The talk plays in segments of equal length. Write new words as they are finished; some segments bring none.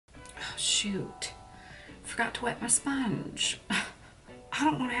shoot. Forgot to wet my sponge. I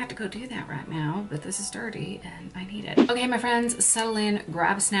don't want to have to go do that right now, but this is dirty and I need it. Okay, my friends, settle in,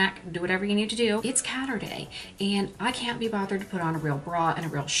 grab a snack, do whatever you need to do. It's counter day and I can't be bothered to put on a real bra and a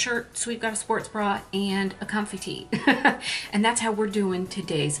real shirt, so we've got a sports bra and a comfy tee. And that's how we're doing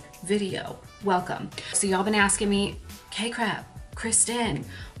today's video. Welcome. So y'all been asking me, K-Crab, Kristen,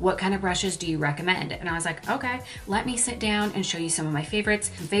 what kind of brushes do you recommend? And I was like, okay, let me sit down and show you some of my favorites,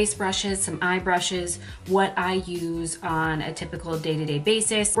 some face brushes, some eye brushes, what I use on a typical day-to-day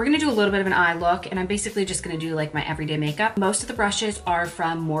basis. We're gonna do a little bit of an eye look, and I'm basically just gonna do like my everyday makeup. Most of the brushes are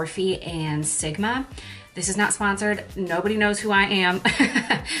from Morphe and Sigma. This is not sponsored. Nobody knows who I am.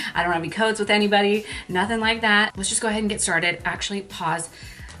 I don't have any codes with anybody, nothing like that. Let's just go ahead and get started. Actually, pause.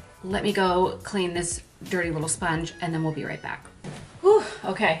 Let me go clean this dirty little sponge and then we'll be right back. Whew,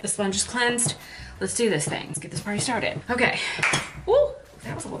 okay, the sponge is cleansed. Let's do this thing. Let's get this party started. Okay. Ooh,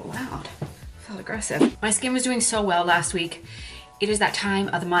 that was a little loud. Felt aggressive. My skin was doing so well last week. It is that time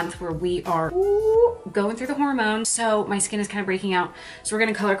of the month where we are going through the hormones. So my skin is kind of breaking out. So we're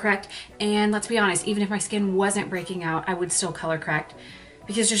gonna color correct. And let's be honest, even if my skin wasn't breaking out, I would still color correct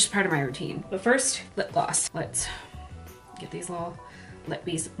because it's just part of my routine. But first, lip gloss. Let's get these little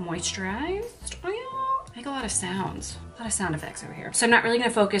lippies moisturized. Oh yeah. Make a lot of sounds, a lot of sound effects over here. So I'm not really gonna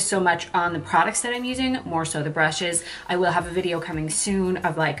focus so much on the products that I'm using, more so the brushes. I will have a video coming soon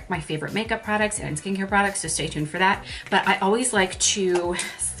of like my favorite makeup products and skincare products, so stay tuned for that. But I always like to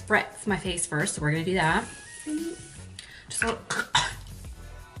spritz my face first, so we're gonna do that. Just a little,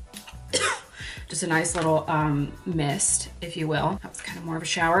 just a nice little mist, if you will. That was kind of more of a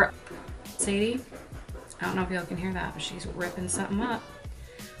shower. Sadie, I don't know if y'all can hear that, but she's ripping something up.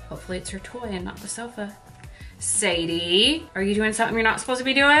 Hopefully it's her toy and not the sofa. Sadie, are you doing something you're not supposed to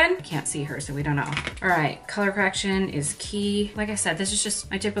be doing? Can't see her, so we don't know. All right, color correction is key. Like I said, this is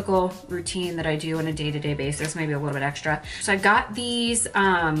just my typical routine that I do on a day-to-day basis, maybe a little bit extra. So I got these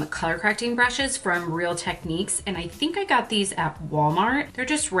color correcting brushes from Real Techniques, and I think I got these at Walmart. They're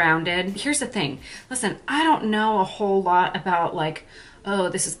just rounded. Here's the thing. Listen, I don't know a whole lot about like, oh,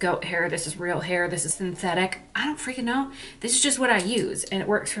 this is goat hair, this is real hair, this is synthetic. I don't freaking know. This is just what I use and it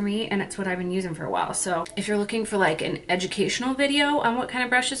works for me and it's what I've been using for a while. So if you're looking for like an educational video on what kind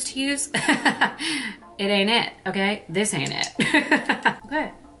of brushes to use, it ain't it, okay? This ain't it.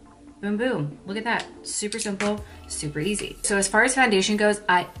 Okay, boom, boom. Look at that, super simple, super easy. So as far as foundation goes,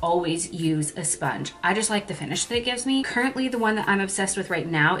 I always use a sponge. I just like the finish that it gives me. Currently, the one that I'm obsessed with right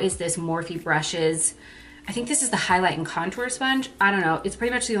now is this Morphe Brushes. I think this is the highlight and contour sponge. I don't know, it's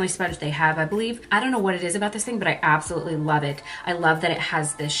pretty much the only sponge they have, I believe. I don't know what it is about this thing, but I absolutely love it. I love that it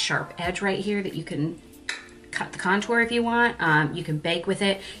has this sharp edge right here that you can cut the contour if you want. You can bake with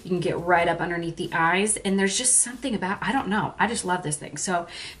it. You can get right up underneath the eyes. And there's just something about, I don't know, I just love this thing. So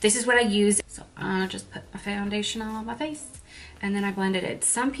this is what I use. So I'll just put my foundation on my face and then I blended it.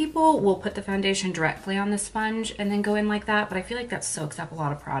 Some people will put the foundation directly on the sponge and then go in like that, but I feel like that soaks up a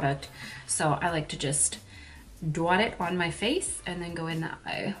lot of product. So I like to just dot it on my face and then go in that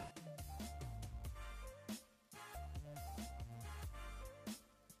way.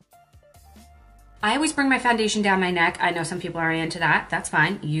 I always bring my foundation down my neck. I know some people are into that. That's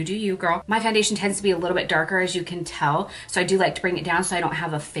fine. You do you, girl. My foundation tends to be a little bit darker, as you can tell. So I do like to bring it down so I don't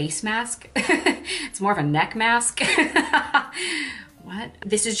have a face mask. It's more of a neck mask. What?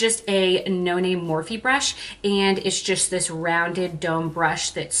 This is just a no-name Morphe brush, and it's just this rounded dome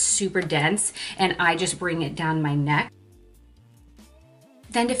brush that's super dense, and I just bring it down my neck.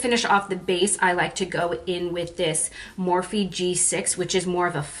 Then to finish off the base, I like to go in with this Morphe G6, which is more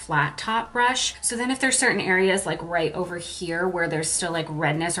of a flat top brush. So then if there's certain areas like right over here where there's still like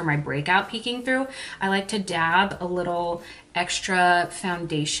redness or my breakout peeking through, I like to dab a little extra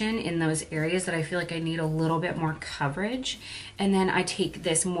foundation in those areas that I feel like I need a little bit more coverage. And then I take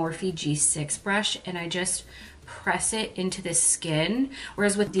this Morphe G6 brush and I just press it into the skin.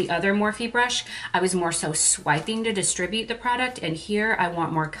 Whereas with the other Morphe brush, I was more so swiping to distribute the product, and here I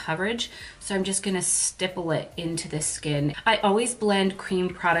want more coverage. So I'm just gonna stipple it into the skin. I always blend cream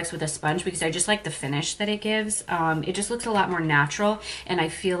products with a sponge because I just like the finish that it gives. It just looks a lot more natural, and I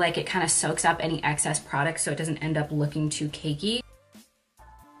feel like it kind of soaks up any excess product so it doesn't end up looking too cakey.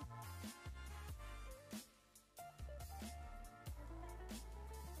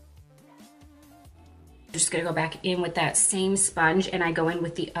 Just gonna go back in with that same sponge and I go in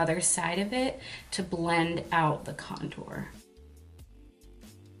with the other side of it to blend out the contour.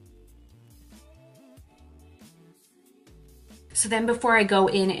 So then before I go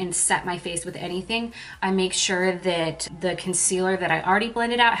in and set my face with anything, I make sure that the concealer that I already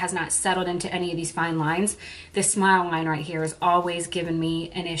blended out has not settled into any of these fine lines. This smile line right here has always given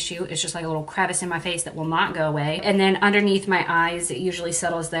me an issue. It's just like a little crevice in my face that will not go away. And then underneath my eyes, it usually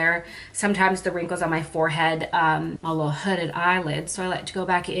settles there. Sometimes the wrinkles on my forehead, my little hooded eyelid. So I like to go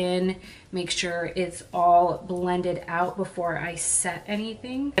back in, make sure it's all blended out before I set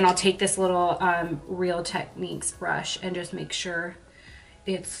anything. And I'll take this little Real Techniques brush and just make sure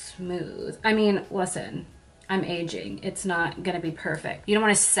it's smooth. I mean, listen, I'm aging. It's not gonna be perfect. You don't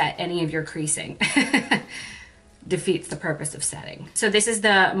wanna set any of your creasing. Defeats the purpose of setting. So this is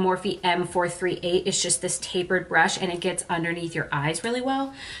the Morphe M438. It's just this tapered brush and it gets underneath your eyes really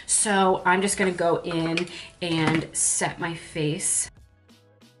well. So I'm just gonna go in and set my face.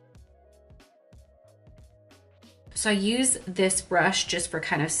 So I use this brush just for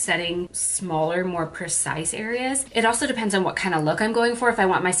kind of setting smaller, more precise areas. It also depends on what kind of look I'm going for. If I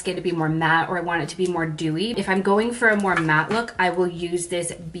want my skin to be more matte or I want it to be more dewy. If I'm going for a more matte look, I will use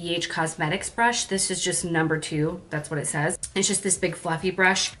this BH Cosmetics brush. This is just number 2. That's what it says. It's just this big fluffy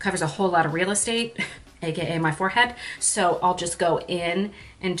brush. Covers a whole lot of real estate, aka my forehead. So I'll just go in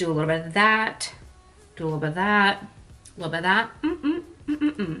and do a little bit of that, do a little bit of that, a little bit of that,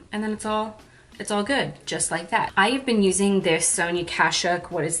 and then it's all good, just like that. I have been using this Sonia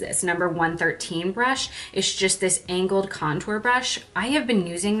Kashuk, what is this, number 113 brush. It's just this angled contour brush. I have been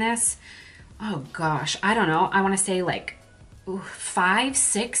using this, oh gosh, I don't know, I wanna say like 5,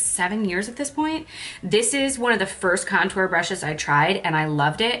 6, 7 years at this point. This is one of the first contour brushes I tried and I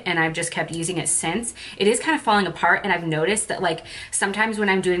loved it and I've just kept using it since. It is kind of falling apart and I've noticed that like sometimes when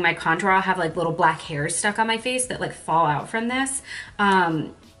I'm doing my contour, I'll have like little black hairs stuck on my face that like fall out from this.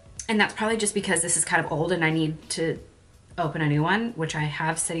 And that's probably just because this is kind of old and I need to open a new one, which I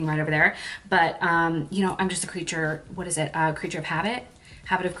have sitting right over there. But, you know, I'm just a creature, what is it? Creature of habit?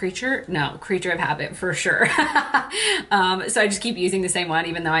 Habit of creature? No, creature of habit for sure. So I just keep using the same one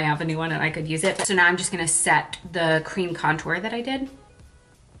even though I have a new one and I could use it. So now I'm just gonna set the cream contour that I did.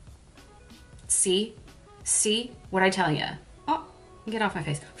 See? See what I tell you? Oh, get off my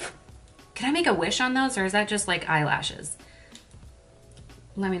face. Can I make a wish on those or is that just like eyelashes?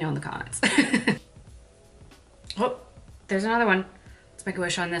 Let me know in the comments. Oh, there's another one. Let's make a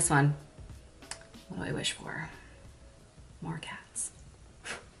wish on this one. What do I wish for? More cats.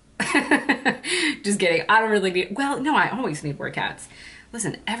 Just kidding. I don't really need, well, no, I always need more cats.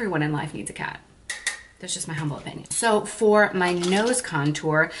 Listen, everyone in life needs a cat. That's just my humble opinion. So for my nose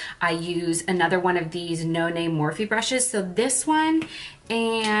contour, I use another one of these no-name Morphe brushes. So this one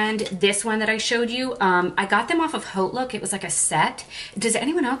and this one that I showed you, I got them off of Hautelook. It was like a set. Does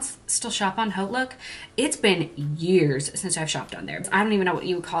anyone else still shop on Hautelook? It's been years since I've shopped on there. I don't even know what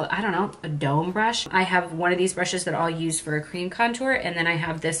you would call it. I don't know, a dome brush. I have one of these brushes that I'll use for a cream contour, and then I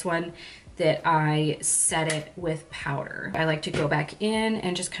have this one that I set it with powder. I like to go back in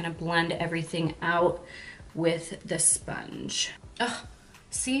and just kind of blend everything out with the sponge. Ugh,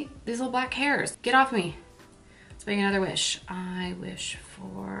 see these little black hairs? Get off me. Let's make another wish. I wish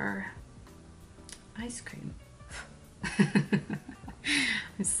for ice cream.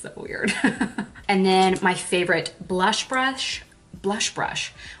 It's so weird. And then my favorite blush brush.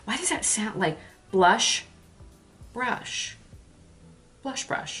 Why does that sound like blush brush? Blush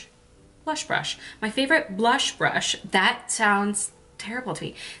brush. Blush brush. My favorite blush brush, that sounds terrible to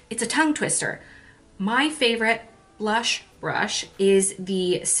me. It's a tongue twister. My favorite blush brush is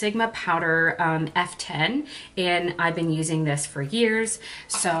the Sigma Powder F10, and I've been using this for years,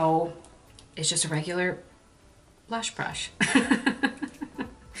 so it's just a regular blush brush. I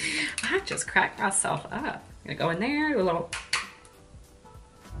just cracked myself up. I'm gonna go in there, do a little.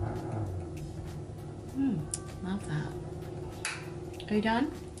 Love that. Are you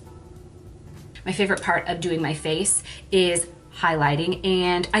done? My favorite part of doing my face is highlighting,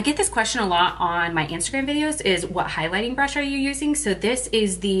 and I get this question a lot on my Instagram videos is what highlighting brush are you using? So this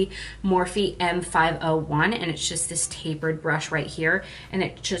is the Morphe M501 and it's just this tapered brush right here and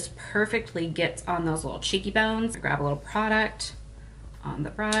it just perfectly gets on those little cheeky bones. I grab a little product on the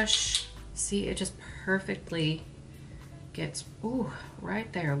brush. See, it just perfectly gets, ooh,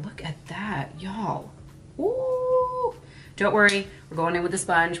 right there. Look at that, y'all. Ooh. Don't worry, we're going in with the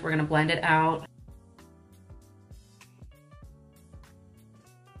sponge. We're gonna blend it out.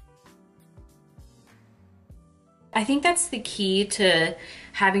 I think that's the key to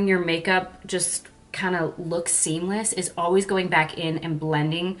having your makeup just kind of look seamless, is always going back in and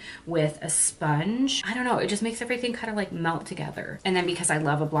blending with a sponge. I don't know, it just makes everything kind of like melt together. And then because I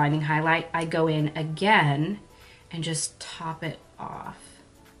love a blinding highlight, I go in again and just top it off.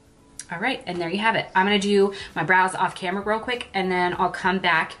 All right, and there you have it. I'm gonna do my brows off camera real quick, and then I'll come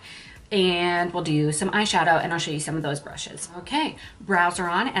back and we'll do some eyeshadow and I'll show you some of those brushes. Okay, brows are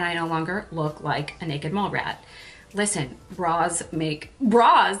on and I no longer look like a naked mall rat. Listen, bras,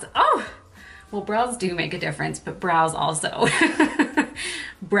 oh! Well, brows do make a difference, but brows also.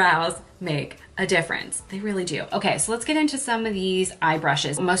 Brows make a difference. They really do. Okay, so let's get into some of these eye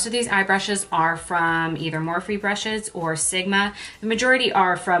brushes. Most of these eye brushes are from either Morphe Brushes or Sigma. The majority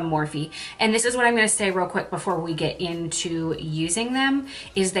are from Morphe. And this is what I'm gonna say real quick before we get into using them,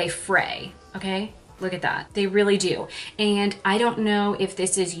 is they fray, okay? Look at that, they really do. And I don't know if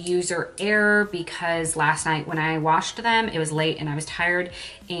this is user error because last night when I washed them, it was late and I was tired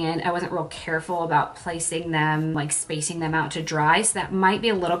and I wasn't real careful about placing them, like spacing them out to dry. So that might be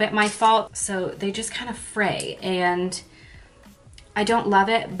a little bit my fault. So they just kind of fray and I don't love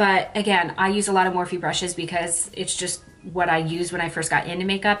it. But again, I use a lot of Morphe brushes because it's just what I used when I first got into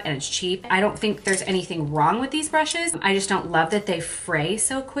makeup and it's cheap. I don't think there's anything wrong with these brushes. I just don't love that they fray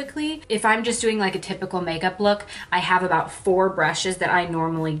so quickly. If I'm just doing like a typical makeup look, I have about 4 brushes that I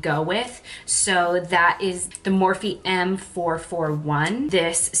normally go with. So that is the Morphe M441,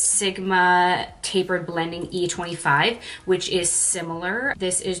 this Sigma Tapered Blending E25, which is similar.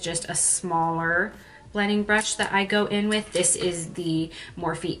 This is just a smaller blending brush that I go in with. This is the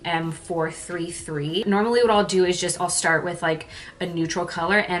Morphe M433. Normally what I'll do is just I'll start with like a neutral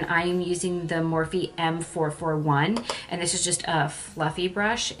color and I am using the Morphe M441 and this is just a fluffy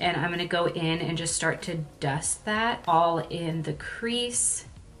brush and I'm gonna go in and just start to dust that all in the crease.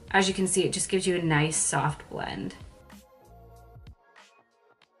 As you can see, it just gives you a nice soft blend.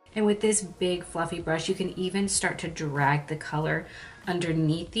 And with this big fluffy brush, you can even start to drag the color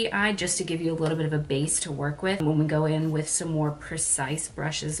underneath the eye just to give you a little bit of a base to work with when we go in with some more precise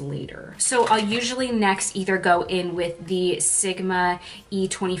brushes later. So I'll usually next either go in with the Sigma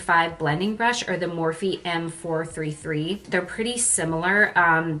E25 Blending Brush or the Morphe M433. They're pretty similar.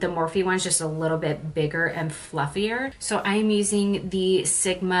 The Morphe one's just a little bit bigger and fluffier. So I'm using the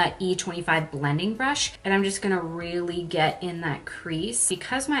Sigma E25 Blending Brush and I'm just gonna really get in that crease.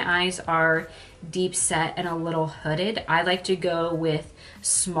 Because my eyes are deep set and a little hooded, I like to go with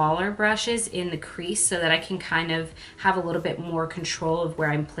smaller brushes in the crease so that I can kind of have a little bit more control of where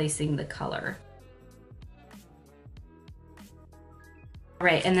I'm placing the color. All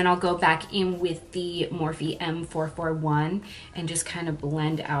right, and then I'll go back in with the Morphe M441 and just kind of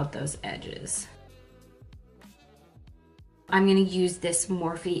blend out those edges. I'm gonna use this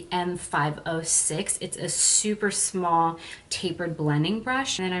Morphe M506. It's a super small tapered blending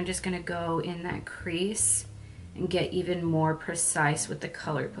brush. And then I'm just gonna go in that crease and get even more precise with the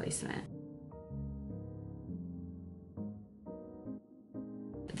color placement.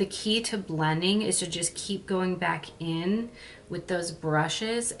 The key to blending is to just keep going back in with those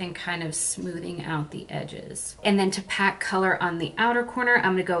brushes and kind of smoothing out the edges. And then to pack color on the outer corner,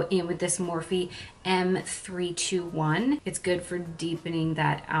 I'm gonna go in with this Morphe M321. It's good for deepening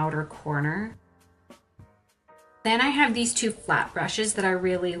that outer corner. Then I have these 2 flat brushes that I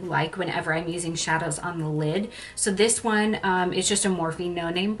really like whenever I'm using shadows on the lid. So this one is just a Morphe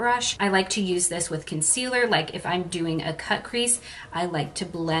No Name brush. I like to use this with concealer. Like if I'm doing a cut crease, I like to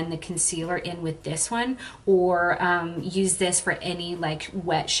blend the concealer in with this one, or use this for any like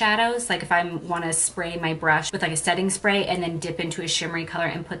wet shadows. Like if I want to spray my brush with like a setting spray and then dip into a shimmery color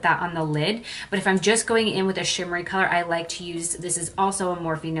and put that on the lid. But if I'm just going in with a shimmery color, I like to use, this is also a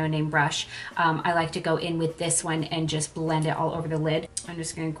Morphe No Name brush. I like to go in with this one and just blend it all over the lid. I'm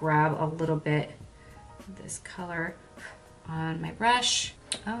just gonna grab a little bit of this color on my brush.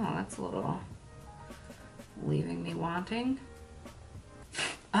 Oh, that's a little leaving me wanting.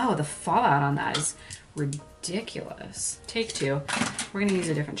 Oh, the fallout on that is ridiculous. Take 2. We're gonna use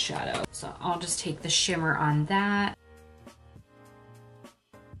a different shadow. So I'll just take the shimmer on that.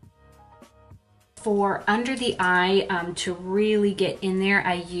 For under the eye, to really get in there,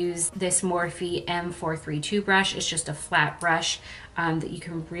 I use this Morphe M432 brush. It's just a flat brush that you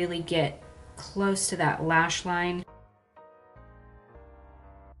can really get close to that lash line.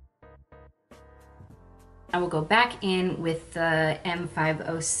 I will go back in with the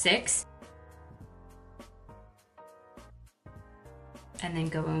M506 and then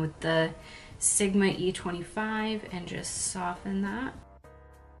go in with the Sigma E25 and just soften that.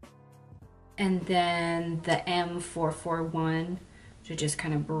 And then the M441 to just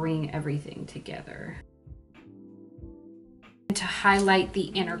kind of bring everything together. And to highlight the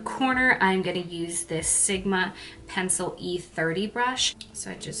inner corner, I'm going to use this Sigma Pencil E30 brush. So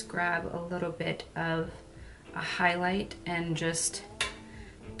I just grab a little bit of a highlight and just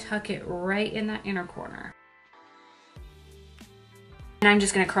tuck it right in that inner corner. And I'm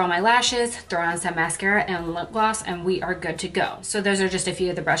just gonna curl my lashes, throw on some mascara and lip gloss, and we are good to go. So those are just a few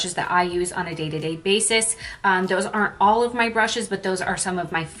of the brushes that I use on a day-to-day basis. Those aren't all of my brushes, but those are some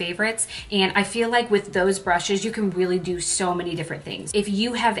of my favorites. And I feel like with those brushes, you can really do so many different things. If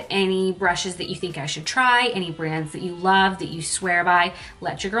you have any brushes that you think I should try, any brands that you love, that you swear by,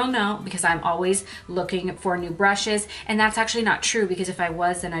 let your girl know, because I'm always looking for new brushes. And that's actually not true, because if I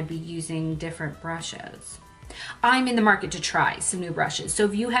was, then I'd be using different brushes. I'm in the market to try some new brushes. So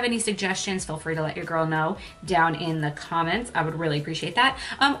if you have any suggestions, feel free to let your girl know down in the comments. I would really appreciate that.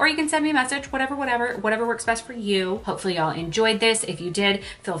 Or you can send me a message, whatever works best for you. Hopefully y'all enjoyed this. If you did,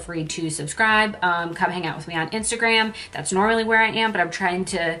 feel free to subscribe. Come hang out with me on Instagram. That's normally where I am, but I'm trying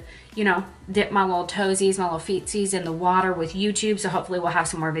to, you know, dip my little toesies, my little feetsies in the water with YouTube. So hopefully we'll have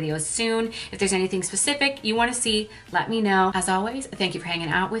some more videos soon. If there's anything specific you want to see, let me know. As always, thank you for hanging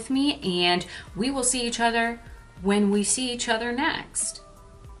out with me, and we will see each other when we see each other next.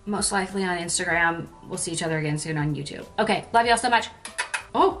 Most likely on Instagram. We'll see each other again soon on YouTube. Okay, love y'all so much.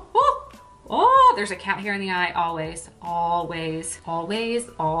 Oh, there's a cat hair in the eye. Always, always, always,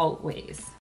 always.